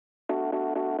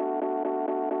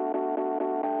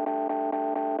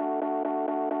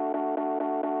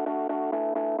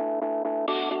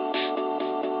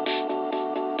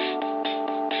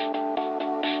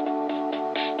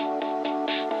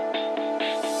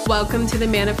Welcome to the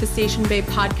Manifestation Babe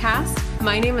podcast.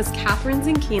 My name is Catherine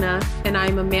Zinkina, and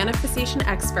I'm a manifestation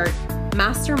expert,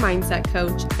 master mindset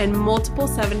coach, and multiple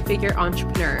seven-figure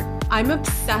entrepreneur. I'm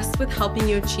obsessed with helping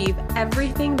you achieve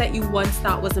everything that you once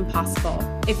thought was impossible.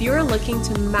 If you're looking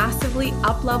to massively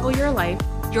up-level your life,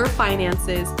 your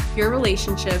finances, your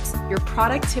relationships, your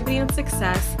productivity and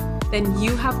success, then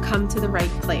you have come to the right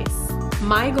place.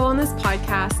 My goal in this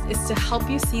podcast is to help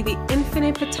you see the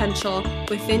infinite potential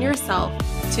within yourself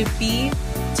to be,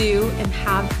 do, and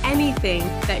have anything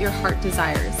that your heart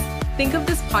desires. Think of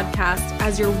this podcast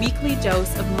as your weekly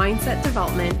dose of mindset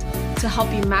development to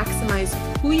help you maximize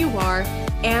who you are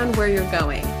and where you're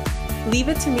going. Leave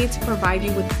it to me to provide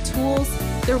you with the tools,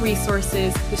 the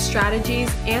resources, the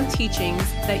strategies, and teachings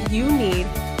that you need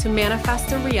to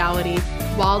manifest a reality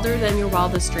wilder than your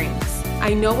wildest dreams.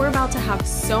 I know we're about to have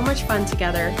so much fun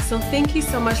together, so thank you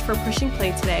so much for pushing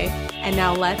play today, and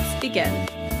now let's begin.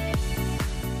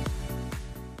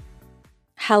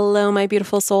 Hello, my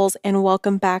beautiful souls, and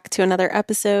welcome back to another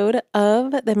episode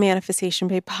of the Manifestation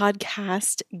Babe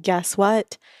podcast. Guess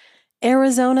what?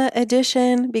 Arizona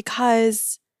edition,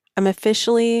 because I'm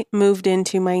officially moved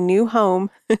into my new home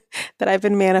that I've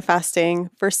been manifesting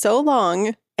for so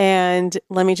long. And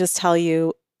let me just tell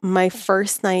you, my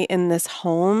first night in this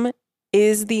home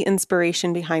is the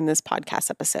inspiration behind this podcast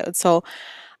episode. So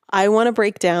I want to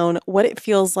break down what it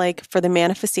feels like for the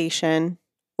manifestation,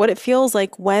 what it feels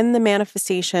like when the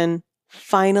manifestation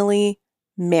finally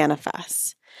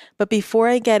manifests. But before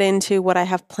I get into what I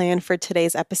have planned for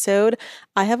today's episode,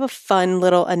 I have a fun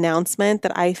little announcement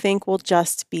that I think will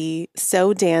just be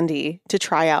so dandy to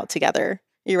try out together.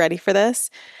 You ready for this?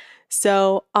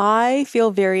 So I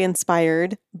feel very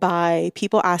inspired by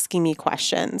people asking me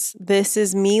questions. This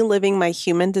is me living my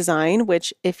human design,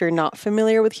 which if you're not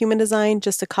familiar with human design,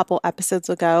 just a couple episodes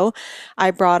ago,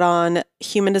 I brought on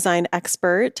human design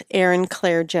expert Erin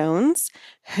Claire Jones,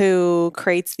 who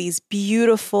creates these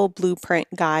beautiful blueprint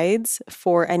guides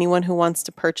for anyone who wants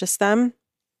to purchase them.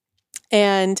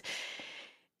 And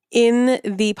in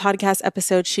the podcast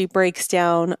episode, she breaks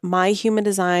down my human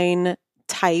design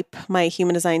type, my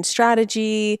human design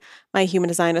strategy, my human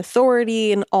design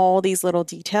authority, and all these little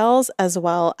details, as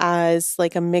well as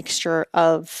like a mixture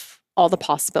of all the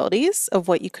possibilities of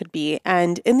what you could be.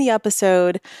 And in the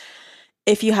episode,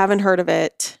 if you haven't heard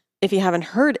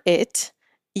it,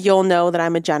 you'll know that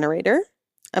I'm a generator.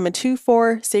 I'm a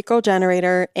 2-4 sacral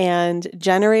generator, and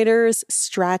generator's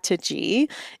strategy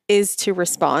is to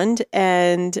respond.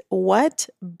 And what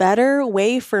better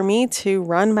way for me to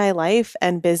run my life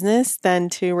and business than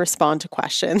to respond to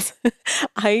questions?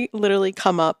 I literally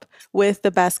come up with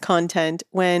the best content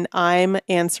when I'm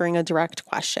answering a direct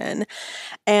question.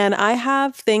 And I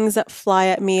have things that fly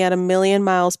at me at 1,000,000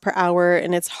 miles per hour,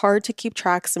 and it's hard to keep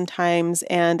track sometimes.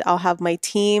 And I'll have my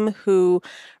team who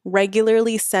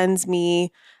regularly sends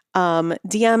me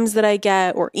DMs that I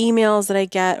get or emails that I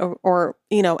get or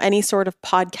any sort of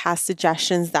podcast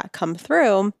suggestions that come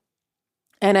through.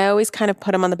 And I always kind of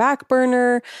put them on the back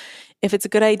burner. If it's a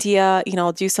good idea,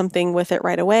 I'll do something with it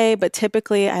right away. But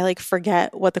typically I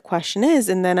forget what the question is.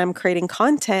 And then I'm creating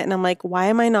content and I'm like, why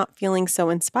am I not feeling so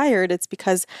inspired? It's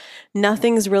because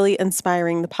nothing's really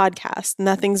inspiring the podcast.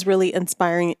 Nothing's really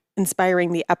inspiring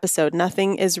the episode.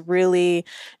 Nothing is really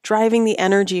driving the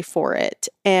energy for it.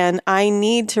 And I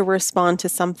need to respond to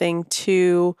something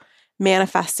to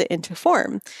manifest it into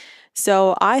form.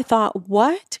 So I thought,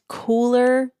 what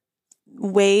cooler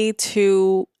way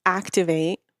to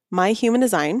activate my human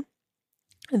design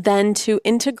than to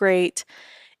integrate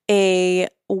a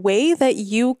way that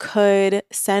you could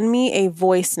send me a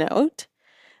voice note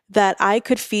that I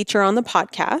could feature on the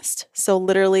podcast. So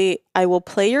literally, I will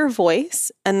play your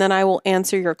voice and then I will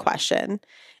answer your question.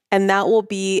 And that will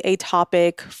be a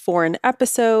topic for an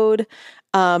episode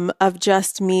of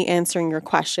just me answering your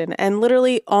question. And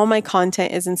literally all my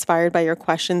content is inspired by your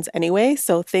questions anyway.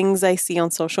 So things I see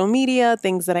on social media,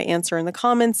 things that I answer in the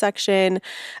comments section,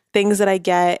 things that I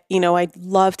get, I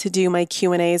love to do my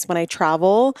Q&As when I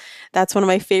travel. That's one of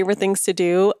my favorite things to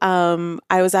do.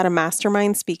 I was at a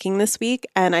mastermind speaking this week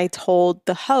and I told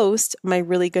the host, my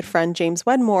really good friend, James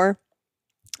Wedmore,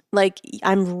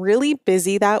 I'm really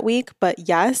busy that week, but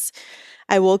yes,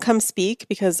 I will come speak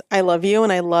because I love you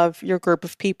and I love your group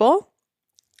of people.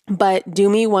 But do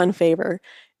me one favor,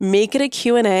 make it a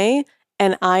Q&A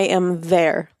and I am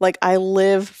there. Like I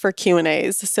live for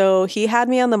Q&As. So he had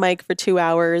me on the mic for 2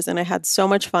 hours and I had so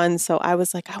much fun. So I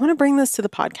was like, I want to bring this to the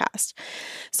podcast.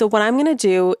 So what I'm going to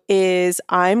do is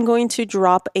I'm going to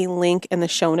drop a link in the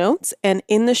show notes, and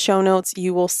in the show notes,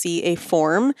 you will see a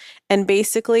form. And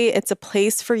basically it's a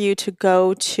place for you to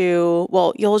go to,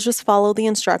 well, you'll just follow the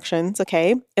instructions.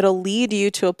 Okay. It'll lead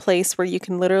you to a place where you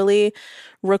can literally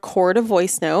record a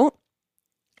voice note.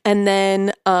 And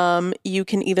then you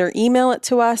can either email it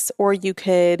to us or you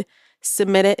could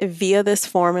submit it via this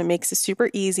form. It makes it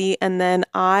super easy. And then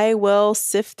I will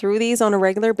sift through these on a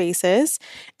regular basis.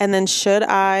 And then should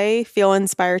I feel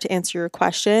inspired to answer your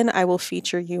question, I will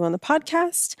feature you on the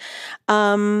podcast.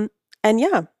 And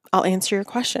yeah, I'll answer your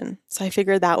question. So I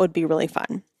figured that would be really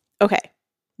fun. Okay,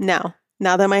 now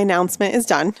that my announcement is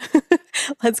done,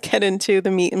 let's get into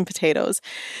the meat and potatoes.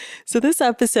 So this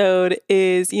episode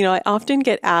is, I often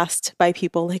get asked by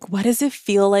people, like, what does it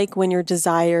feel like when your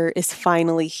desire is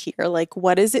finally here? Like,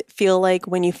 what does it feel like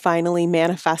when you finally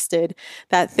manifested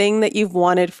that thing that you've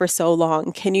wanted for so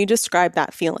long? Can you describe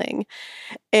that feeling?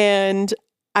 And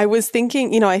I was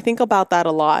thinking, I think about that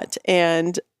a lot.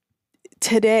 And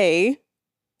today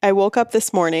I woke up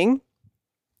this morning,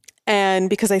 and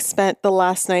because I spent the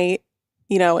last night,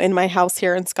 in my house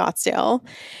here in Scottsdale,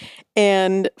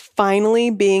 and finally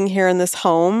being here in this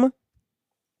home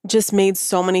just made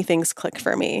so many things click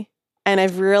for me. And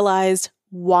I've realized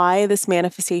why this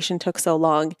manifestation took so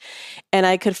long. And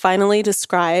I could finally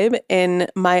describe in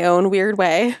my own weird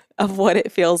way of what it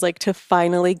feels like to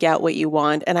finally get what you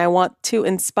want. And I want to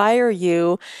inspire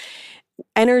you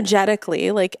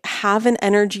energetically, like have an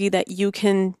energy that you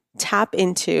can tap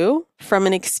into from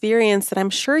an experience that I'm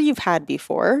sure you've had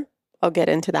before. I'll get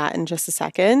into that in just a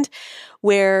second,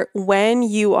 where when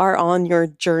you are on your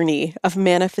journey of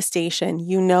manifestation,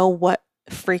 you know what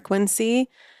frequency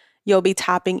you'll be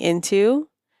tapping into,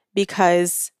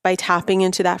 because by tapping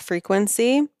into that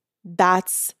frequency,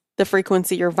 that's the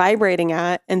frequency you're vibrating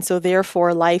at. And so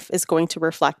therefore life is going to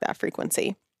reflect that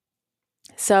frequency.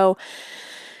 So,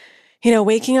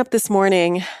 waking up this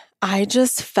morning, I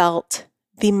just felt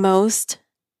the most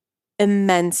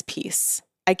immense peace.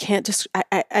 I can't just,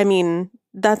 I mean,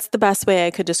 that's the best way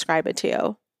I could describe it to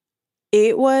you.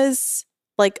 It was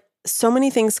like so many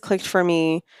things clicked for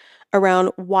me around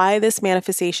why this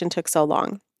manifestation took so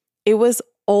long. It was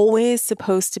always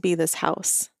supposed to be this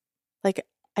house. Like,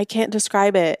 I can't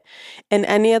describe it in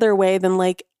any other way than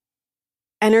like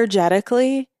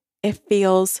energetically, it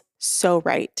feels so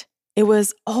right. It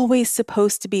was always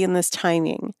supposed to be in this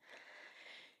timing.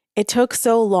 It took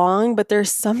so long, but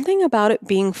there's something about it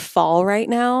being fall right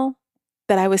now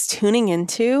that I was tuning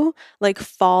into, like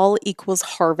fall equals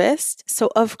harvest. So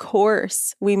of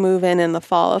course we move in the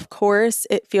fall. Of course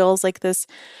it feels like this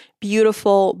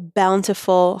beautiful,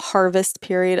 bountiful harvest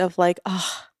period of like,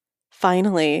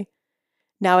 finally,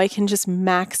 now I can just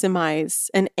maximize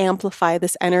and amplify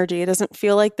this energy. It doesn't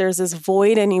feel like there's this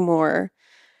void anymore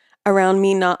around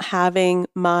me not having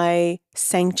my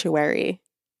sanctuary,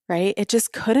 right? It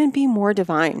just couldn't be more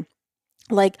divine.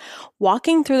 Like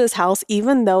walking through this house,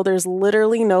 even though there's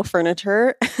literally no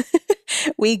furniture,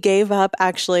 we gave up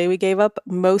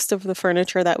most of the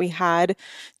furniture that we had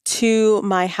to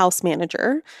my house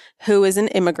manager, who is an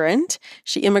immigrant.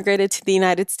 She immigrated to the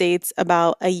United States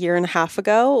about a year and a half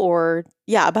ago,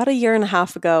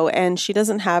 and she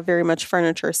doesn't have very much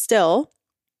furniture still.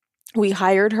 We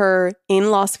hired her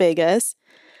in Las Vegas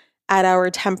at our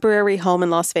temporary home in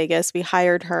Las Vegas. We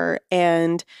hired her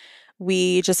and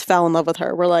we just fell in love with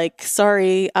her. We're like,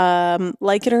 sorry,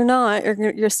 like it or not,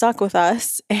 you're stuck with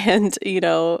us. And,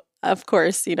 of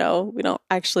course, we don't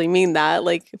actually mean that.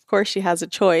 Like, of course she has a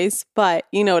choice, but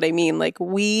you know what I mean? Like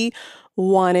we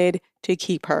wanted to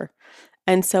keep her.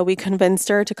 And so we convinced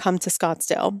her to come to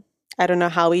Scottsdale. I don't know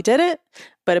how we did it,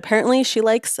 but apparently she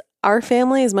likes our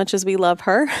family as much as we love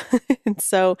her. And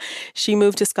so she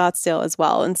moved to Scottsdale as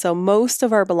well. And so most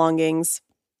of our belongings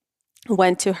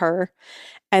went to her.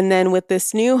 And then with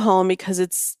this new home, because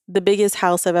it's the biggest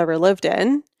house I've ever lived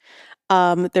in,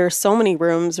 there's so many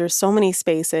rooms, there's so many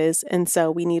spaces. And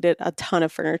so we needed a ton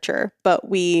of furniture, but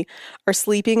we are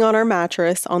sleeping on our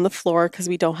mattress on the floor because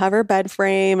we don't have our bed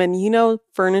frame and,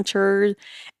 furniture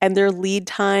and their lead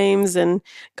times, and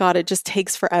God, it just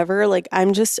takes forever. Like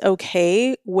I'm just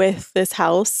okay with this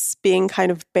house being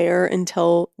kind of bare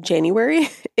until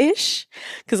January-ish,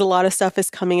 because a lot of stuff is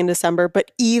coming in December.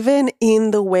 But even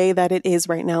in the way that it is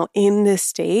right now in this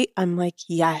state, I'm like,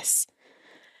 yes,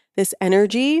 this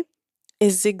energy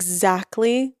is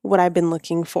exactly what I've been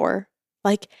looking for.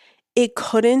 Like it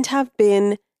couldn't have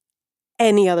been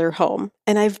any other home.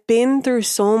 And I've been through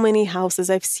so many houses.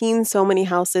 I've seen so many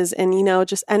houses and,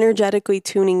 just energetically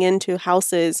tuning into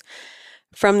houses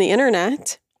from the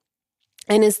internet.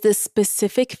 And is this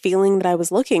specific feeling that I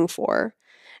was looking for?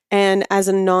 And as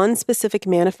a non-specific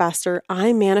manifester,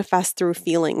 I manifest through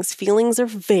feelings. Feelings are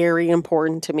very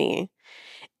important to me.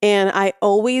 And I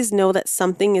always know that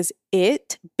something is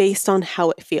it based on how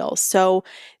it feels. So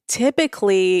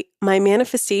typically, my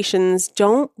manifestations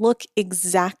don't look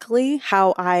exactly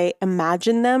how I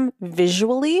imagine them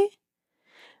visually,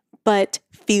 but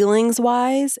feelings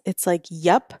wise, it's like,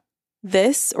 yep,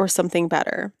 this or something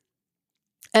better.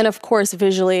 And of course,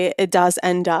 visually, it does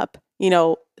end up,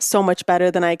 so much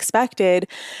better than I expected,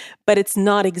 but it's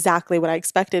not exactly what I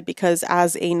expected because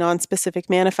as a non-specific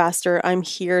manifester, I'm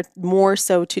here more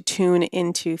so to tune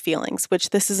into feelings, which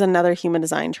this is another human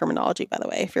design terminology, by the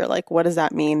way. If you're like, what does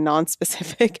that mean?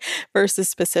 Non-specific versus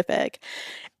specific.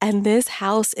 And this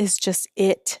house is just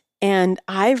it. And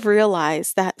I've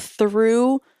realized that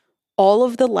through all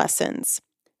of the lessons,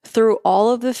 through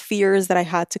all of the fears that I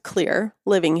had to clear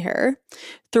living here,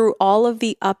 through all of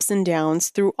the ups and downs,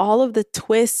 through all of the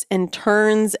twists and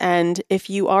turns. And if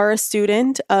you are a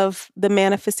student of the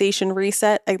manifestation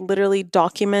reset, I literally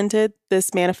documented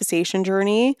this manifestation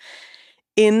journey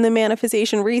in the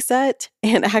manifestation reset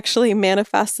and actually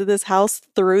manifested this house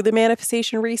through the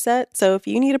manifestation reset. So if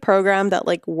you need a program that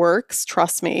works,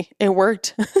 trust me, it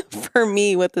worked for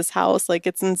me with this house.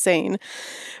 It's insane.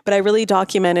 But I really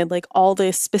documented all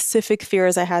the specific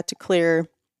fears I had to clear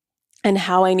and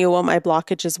how I knew what my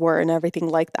blockages were and everything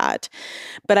like that.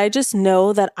 But I just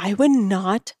know that I would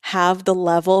not have the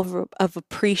level of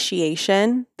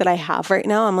appreciation that I have right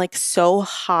now. I'm so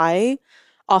high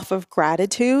off of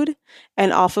gratitude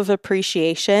and off of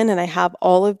appreciation. And I have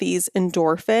all of these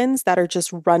endorphins that are just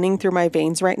running through my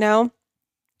veins right now.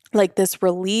 This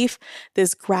relief,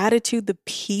 this gratitude, the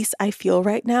peace I feel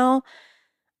right now.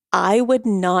 I would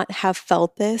not have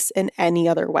felt this in any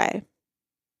other way.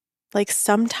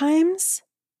 Sometimes,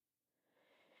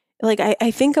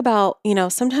 I think about,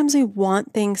 sometimes we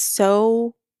want things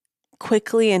so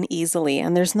quickly and easily,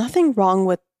 and there's nothing wrong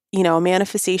with,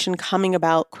 manifestation coming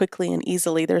about quickly and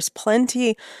easily. There's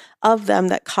plenty of them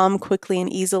that come quickly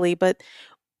and easily, but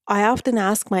I often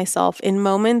ask myself in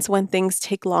moments when things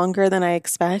take longer than I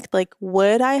expect,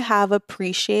 would I have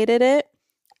appreciated it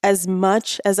as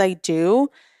much as I do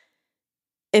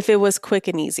if it was quick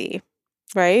and easy,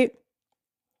 right?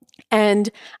 And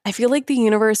I feel like the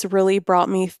universe really brought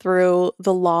me through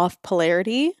the law of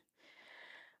polarity,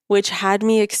 which had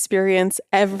me experience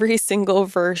every single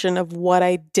version of what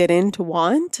I didn't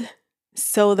want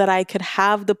so that I could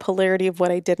have the polarity of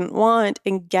what I didn't want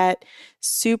and get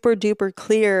super duper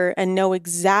clear and know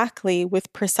exactly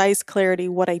with precise clarity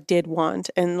what I did want.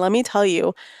 And let me tell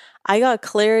you, I got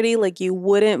clarity like you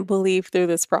wouldn't believe through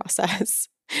this process.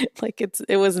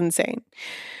 It was insane.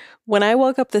 When I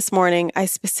woke up this morning, I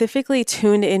specifically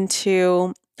tuned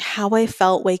into how I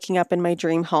felt waking up in my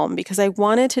dream home because I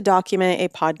wanted to document a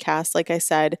podcast, like I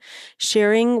said,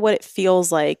 sharing what it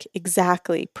feels like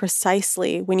exactly,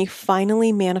 precisely when you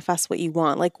finally manifest what you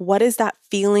want. What is that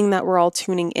feeling that we're all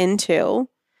tuning into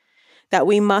that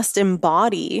we must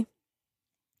embody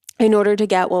in order to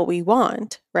get what we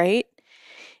want, right?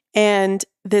 And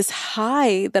this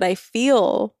high that I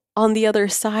feel on the other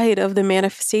side of the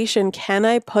manifestation, can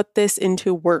I put this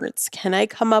into words? Can I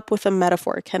come up with a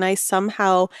metaphor? Can I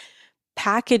somehow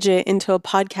package it into a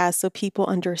podcast so people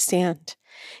understand?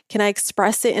 Can I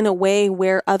express it in a way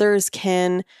where others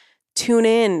can tune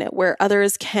in, where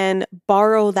others can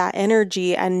borrow that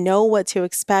energy and know what to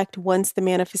expect once the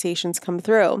manifestations come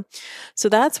through? So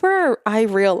that's where I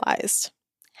realized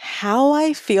how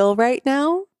I feel right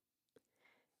now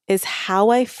is how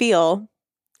I feel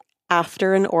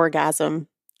after an orgasm.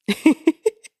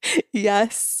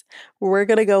 Yes, we're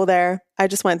going to go there. I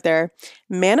just went there.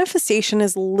 Manifestation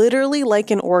is literally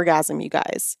like an orgasm, you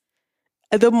guys.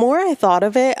 The more I thought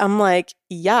of it, I'm like,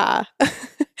 yeah,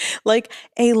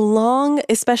 a long,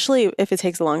 especially if it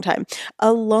takes a long time,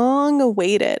 a long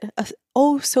awaited,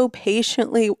 so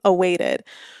patiently awaited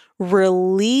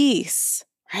release,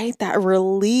 right? That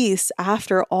release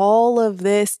after all of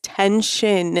this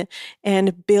tension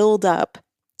and buildup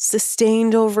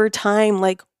sustained over time.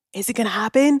 Is it going to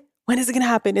happen? When is it going to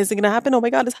happen? Is it going to happen? Oh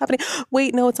my God, it's happening.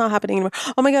 Wait, no, it's not happening anymore.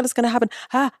 Oh my God, it's going to happen.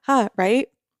 Right?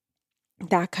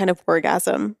 That kind of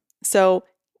orgasm. So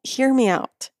hear me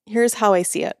out. Here's how I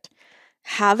see it.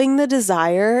 Having the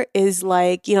desire is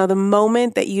the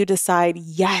moment that you decide,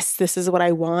 yes, this is what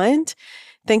I want.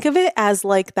 Think of it as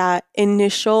that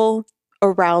initial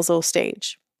arousal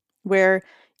stage where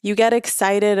You get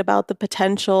excited about the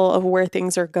potential of where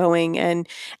things are going, and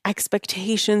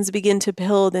expectations begin to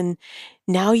build. And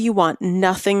now you want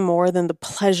nothing more than the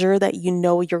pleasure that you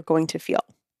know you're going to feel.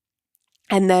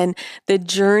 And then the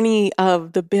journey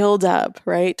of the buildup,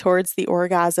 right, towards the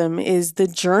orgasm is the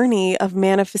journey of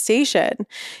manifestation.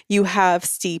 You have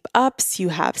steep ups, you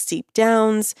have steep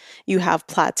downs, you have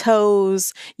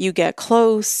plateaus, you get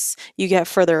close, you get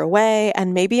further away.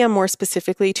 And maybe I'm more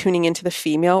specifically tuning into the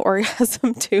female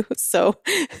orgasm too. So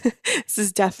this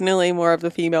is definitely more of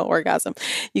the female orgasm.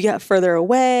 You get further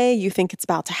away, you think it's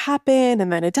about to happen, and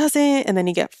then it doesn't. And then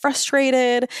you get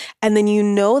frustrated. And then you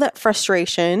know that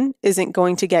frustration isn't going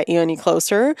to get you any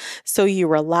closer. So you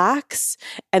relax,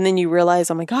 and then you realize,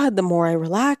 oh my God, the more I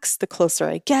relax, the closer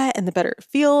I get and the better it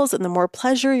feels. And the more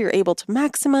pleasure you're able to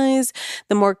maximize,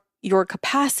 the more your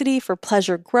capacity for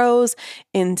pleasure grows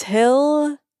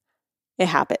until it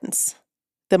happens.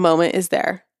 The moment is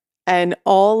there. And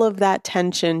all of that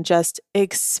tension just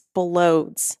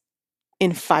explodes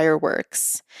in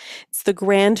fireworks. It's the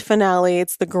grand finale.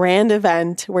 It's the grand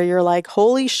event where you're like,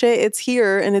 holy shit, it's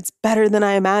here and it's better than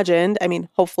I imagined. I mean,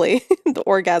 hopefully the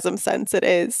orgasm sense it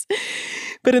is.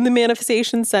 But in the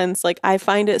manifestation sense, like I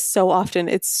find it so often,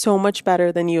 it's so much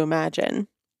better than you imagine.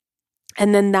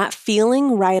 And then that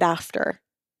feeling right after,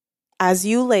 as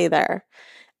you lay there,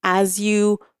 as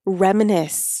you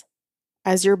reminisce,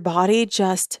 as your body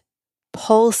just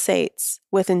pulsates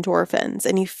with endorphins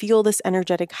and you feel this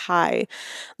energetic high,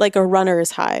 like a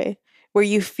runner's high, where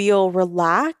you feel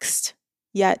relaxed,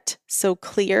 yet so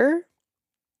clear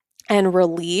and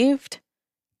relieved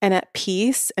and at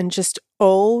peace and just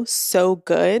oh, so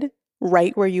good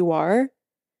right where you are,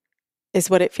 is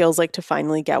what it feels like to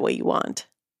finally get what you want.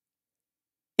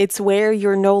 It's where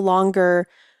you're no longer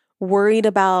worried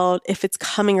about if it's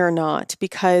coming or not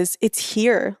because it's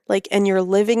here, like, and you're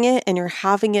living it and you're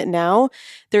having it now.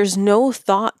 There's no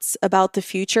thoughts about the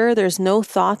future. There's no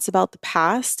thoughts about the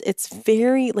past. It's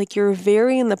very, like, you're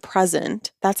very in the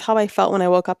present. That's how I felt when I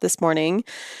woke up this morning.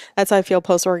 That's how I feel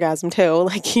post-orgasm too.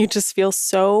 Like, you just feel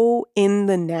so in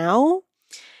the now,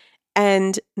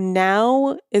 and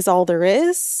now is all there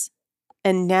is,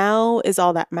 and now is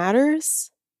all that matters.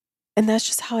 And that's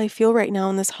just how I feel right now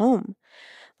in this home.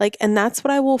 Like, and that's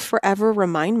what I will forever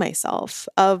remind myself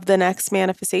of the next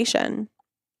manifestation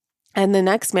and the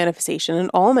next manifestation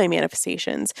and all my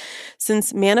manifestations.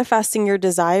 Since manifesting your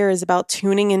desire is about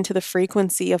tuning into the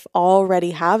frequency of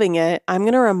already having it, I'm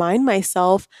going to remind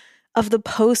myself of the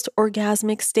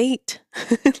post-orgasmic state.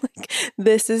 Like,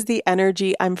 this is the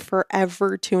energy I'm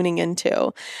forever tuning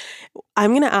into.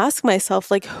 I'm going to ask myself,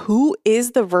 like, who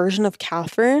is the version of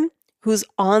Catherine who's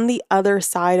on the other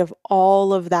side of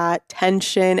all of that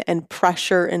tension and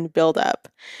pressure and buildup?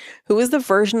 Who is the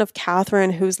version of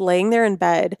Catherine who's laying there in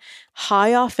bed,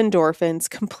 high off endorphins,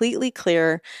 completely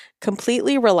clear,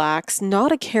 completely relaxed,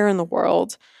 not a care in the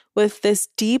world, with this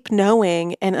deep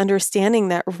knowing and understanding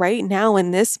that right now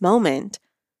in this moment,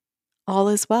 all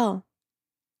is well.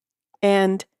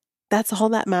 And that's all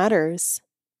that matters.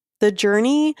 The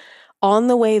journey on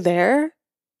the way there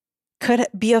could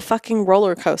be a fucking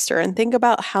roller coaster. And think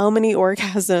about how many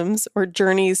orgasms or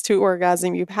journeys to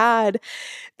orgasm you've had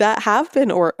that have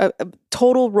been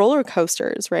total roller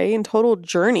coasters, right? And total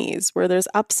journeys where there's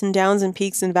ups and downs and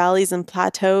peaks and valleys and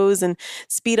plateaus and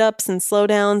speed ups and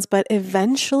slowdowns. But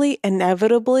eventually,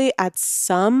 inevitably, at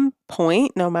some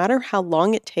point, no matter how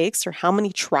long it takes or how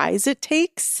many tries it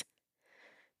takes,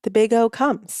 the big O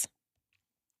comes.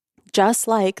 Just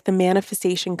like the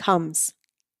manifestation comes.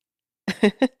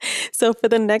 So for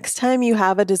the next time you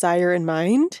have a desire in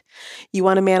mind, you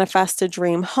want to manifest a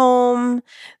dream home,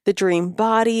 the dream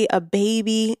body, a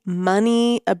baby,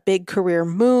 money, a big career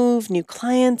move, new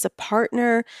clients, a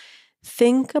partner,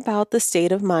 think about the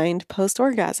state of mind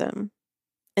post-orgasm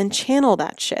and channel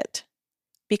that shit,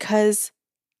 because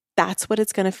that's what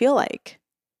it's going to feel like.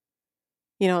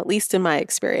 You know, at least in my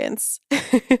experience.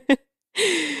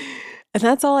 And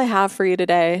that's all I have for you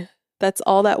today. That's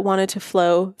all that wanted to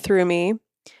flow through me.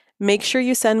 Make sure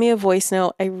you send me a voice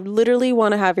note. I literally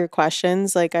want to have your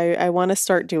questions. Like, I want to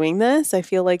start doing this. I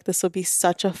feel like this will be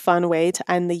such a fun way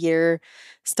to end the year,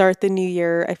 start the new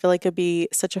year. I feel like it'd be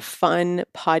such a fun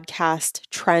podcast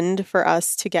trend for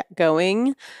us to get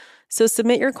going. So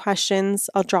submit your questions.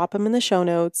 I'll drop them in the show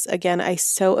notes. Again, I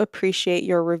so appreciate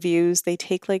your reviews. They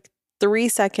take like 3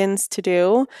 seconds to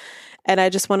do. And I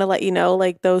just want to let you know,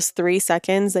 like, those 3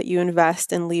 seconds that you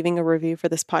invest in leaving a review for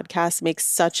this podcast makes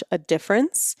such a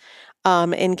difference.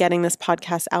 in getting this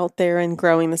podcast out there and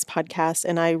growing this podcast.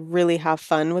 And I really have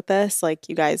fun with this. Like,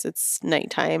 you guys, it's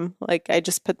nighttime. Like, I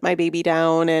just put my baby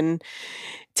down, and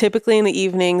typically in the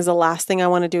evenings, the last thing I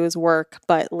want to do is work.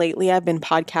 But lately I've been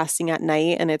podcasting at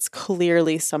night, and it's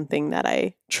clearly something that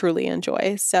I truly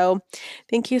enjoy. So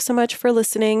thank you so much for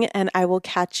listening, and I will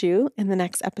catch you in the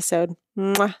next episode.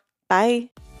 Mwah. Bye.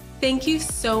 Thank you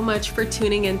so much for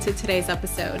tuning into today's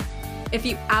episode. If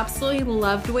you absolutely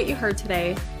loved what you heard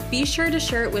today, be sure to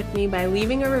share it with me by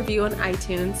leaving a review on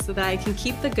iTunes so that I can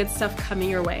keep the good stuff coming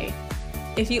your way.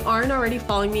 If you aren't already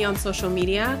following me on social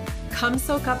media, come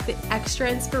soak up the extra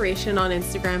inspiration on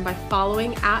Instagram by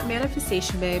following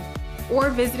 @ManifestationBabe or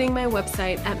visiting my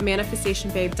website at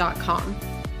manifestationbabe.com.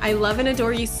 I love and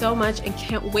adore you so much and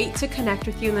can't wait to connect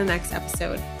with you in the next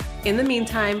episode. In the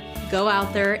meantime, go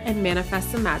out there and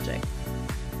manifest some magic.